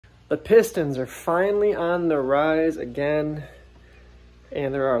The Pistons are finally on the rise again,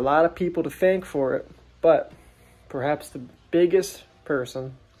 and there are a lot of people to thank for it, but perhaps the biggest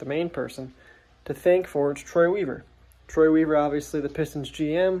person, the main person, to thank for it's Troy Weaver. Troy Weaver, obviously the Pistons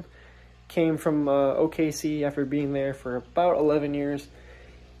GM, came from OKC after being there for about 11 years,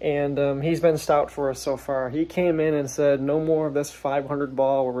 and he's been stout for us so far. He came in and said, no more of this 500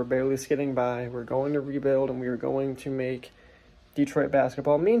 ball where we're barely skidding by. We're going to rebuild, and we are going to make Detroit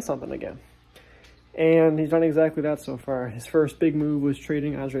basketball mean something again. And he's done exactly that so far. His first big move was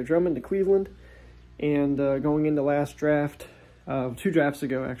trading Andre Drummond to Cleveland, and going into last draft, 2 drafts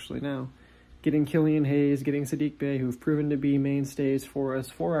ago actually now, getting Killian Hayes, getting Saddiq Bey, who've proven to be mainstays for us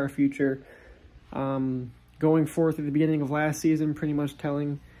for our future. Going forth at the beginning of last season, pretty much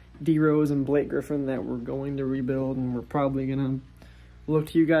telling D Rose and Blake Griffin that we're going to rebuild, and we're probably going to look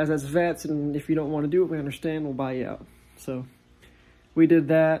to you guys as vets, and if you don't want to do it, we understand, we'll buy you out. So we did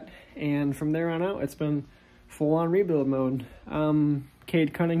that, and from there on out, it's been full-on rebuild mode.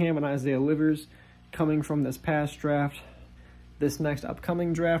 Cade Cunningham and Isaiah Livers coming from this past draft. This next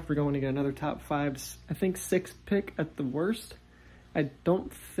upcoming draft, we're going to get another top 5, I think 6 pick at the worst. I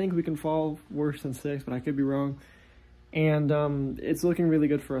don't think we can fall worse than 6, but I could be wrong. And it's looking really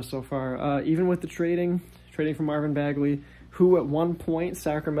good for us so far. Even with the trading for Marvin Bagley, who at one point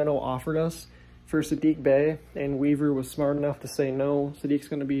Sacramento offered us for Saddiq Bey, and Weaver was smart enough to say no. Saddiq's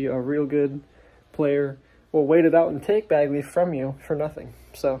going to be a real good player. We'll wait it out and take Bagley from you for nothing.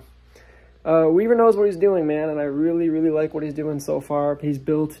 So Weaver knows what he's doing, man, and I really, really like what he's doing so far. He's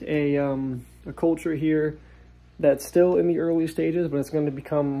built a culture here that's still in the early stages, but it's going to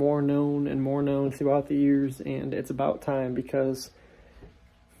become more known and more known throughout the years, and it's about time, because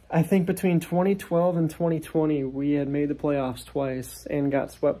I think between 2012 and 2020, we had made the playoffs twice and got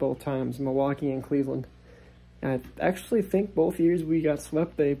swept both times, Milwaukee and Cleveland. And I actually think both years we got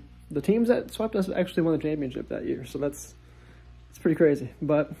swept, the teams that swept us actually won the championship that year, so it's pretty crazy.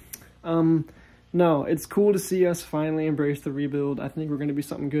 But no, it's cool to see us finally embrace the rebuild. I think we're going to be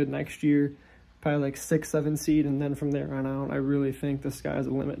something good next year, probably like 6, 7 seed, and then from there on out, I really think the sky's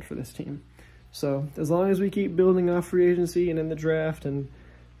the limit for this team. So as long as we keep building off free agency and in the draft, and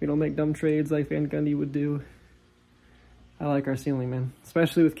we don't make dumb trades like Van Gundy would do, I like our ceiling, man.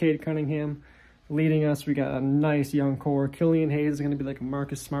 Especially with Cade Cunningham leading us. We got a nice young core. Killian Hayes is going to be like a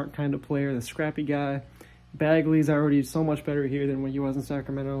Marcus Smart kind of player, the scrappy guy. Bagley's already so much better here than when he was in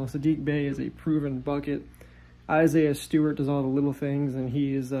Sacramento. Saddiq Bey is a proven bucket. Isaiah Stewart does all the little things, and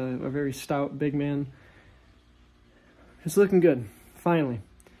he is a very stout big man. It's looking good, finally.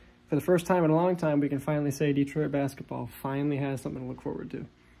 For the first time in a long time, we can finally say Detroit basketball finally has something to look forward to.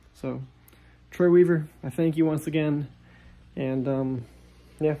 So, Troy Weaver, I thank you once again, and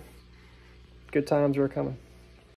yeah, good times are coming.